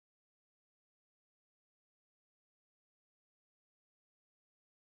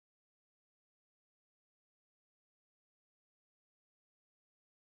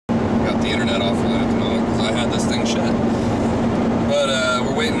internet offline at the moment because I had this thing shut. But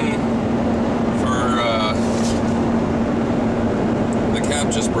we're waiting for the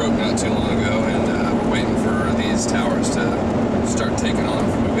cap just broke not too long ago, and we're waiting for these towers to start taking off.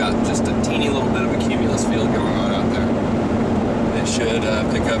 We've got just a teeny little bit of a cumulus field going on out there. It should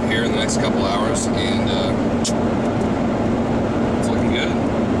pick up here in the next couple hours, and it's looking good.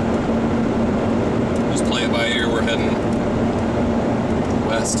 Just play it by ear. We're heading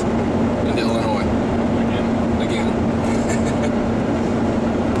west into Illinois. Again.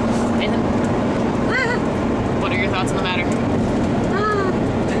 Nathan? What are your thoughts on the matter?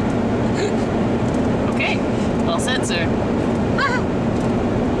 Okay, all set, sir.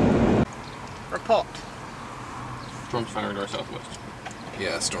 Report. Storm's firing to our southwest.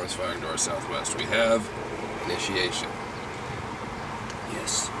 Yeah, storm's firing to our southwest. We have initiation.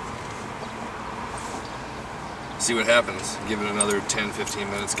 Yes. See what happens. Give it another 10-15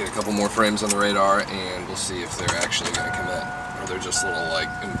 minutes, get a couple more frames on the radar, and we'll see if they're actually going to commit, or they're just little, like,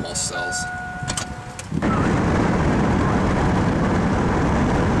 impulse cells.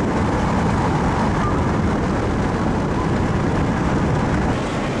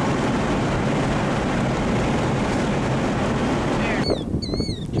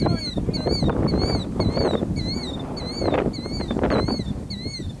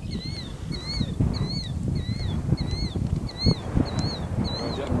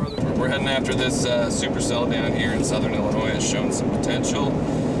 We're heading after this supercell down here in southern Illinois. It's showing some potential.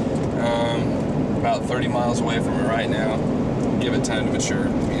 About 30 miles away from it right now. Give it time to mature,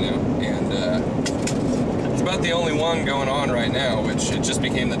 you know. And it's about the only one going on right now, which it just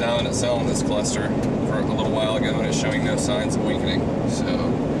became the dominant cell in this cluster for a little while ago, and it's showing no signs of weakening. So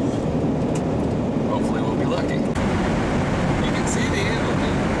hopefully we'll be lucky. You can see the anvil,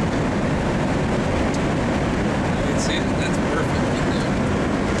 man. You can see it? That's perfect.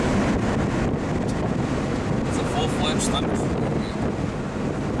 Full-fledged thunderstorm.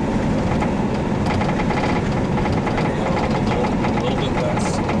 A little bit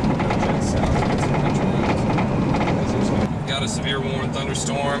west, jet south. We've got a severe warning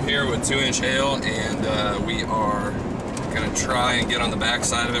thunderstorm here with 2-inch hail, and we are going to try and get on the back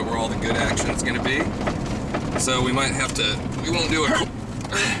side of it where all the good action is going to be. So we might have to. We won't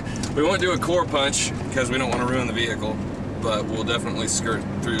do a core punch because we don't want to ruin the vehicle, but we'll definitely skirt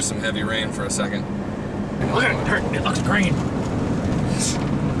through some heavy rain for a second. Look at it, it looks green.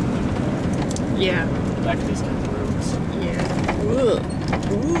 Yeah. Back to these kinds of roads. Yeah. Ugh.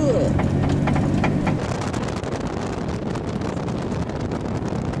 Ugh.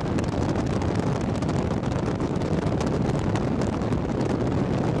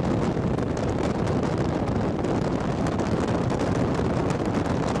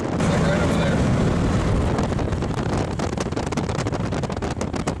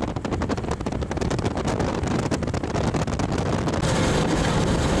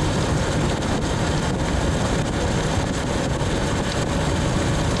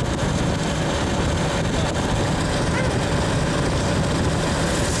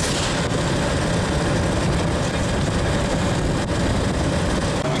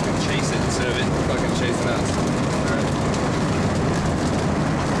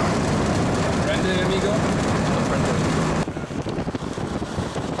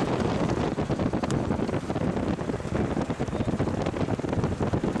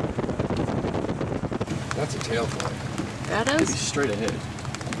 That's a tail flare. That Maybe is? straight ahead.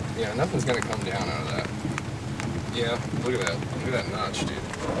 Yeah, nothing's gonna come down out of that. Yeah, look at that. Look at that notch, dude.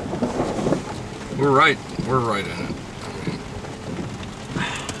 We're right in it.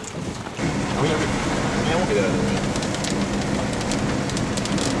 I mean, yeah, we'll get out of the way.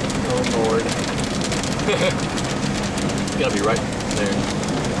 Oh Lord. It's gotta be right there.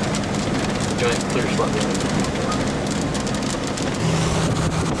 Giant clear spot there.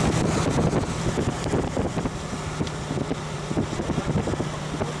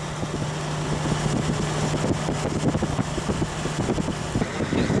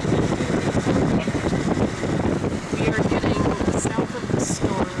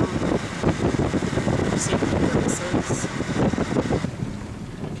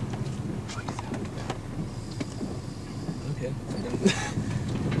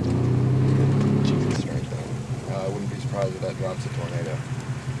 Jesus strength, though. I wouldn't be surprised if that drops a tornado.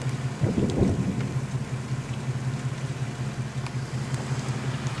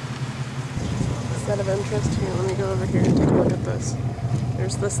 Set of interest here. Let me go over here and take a look at this.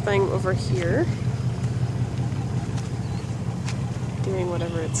 There's this thing over here doing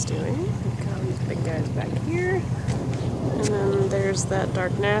whatever it's doing. We've got these big guys back here. And then there's that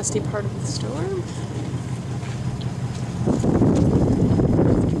dark, nasty part of the storm.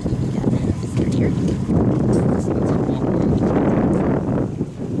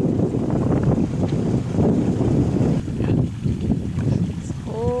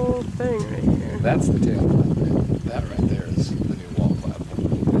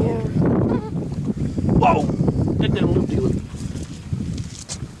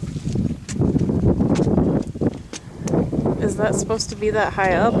 that supposed to be that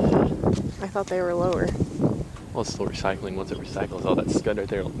high up? I thought they were lower. Well, it's still recycling. Once it recycles, all that scud right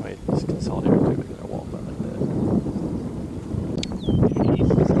there, it might just consolidate right there in a wall like that.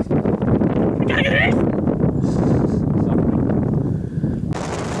 We gotta get it!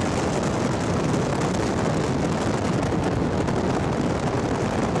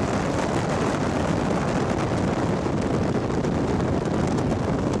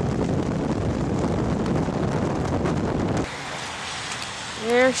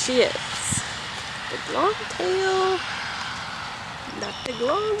 There she is. The long tail. That big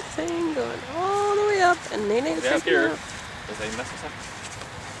long thing going all the way up, and Nene's Up taking here up. is a Mesocyclone.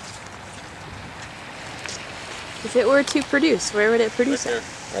 If it were to produce, where would it produce Right it?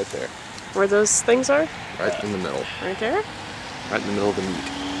 there. Right there. Where those things are? Right in the middle. Right there? Right in the middle of the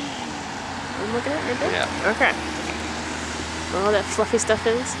meat. I'm looking at right there? Yeah. Okay. Where all that fluffy stuff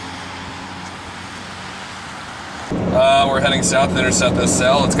is? We're heading south to intercept this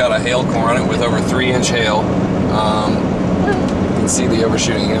cell. It's got a hail core on it with over 3-inch hail. You can see the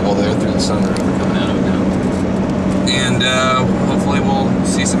overshooting angle there through the sunroof coming out of it now. And hopefully we'll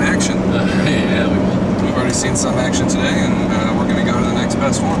see some action. Yeah, we will. We've already seen some action today, and we're going to go to the next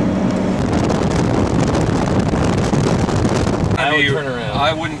best one. I would turn around.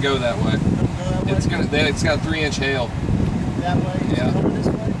 I wouldn't go that way. It's got 3-inch hail. That way? Yeah. Going this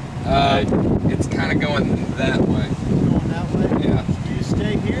way? It's kind of going that way. Going that way? Yeah. Do you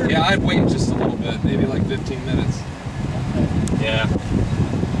stay here? Yeah, I'd wait just a little bit, maybe like 15 minutes. Yeah.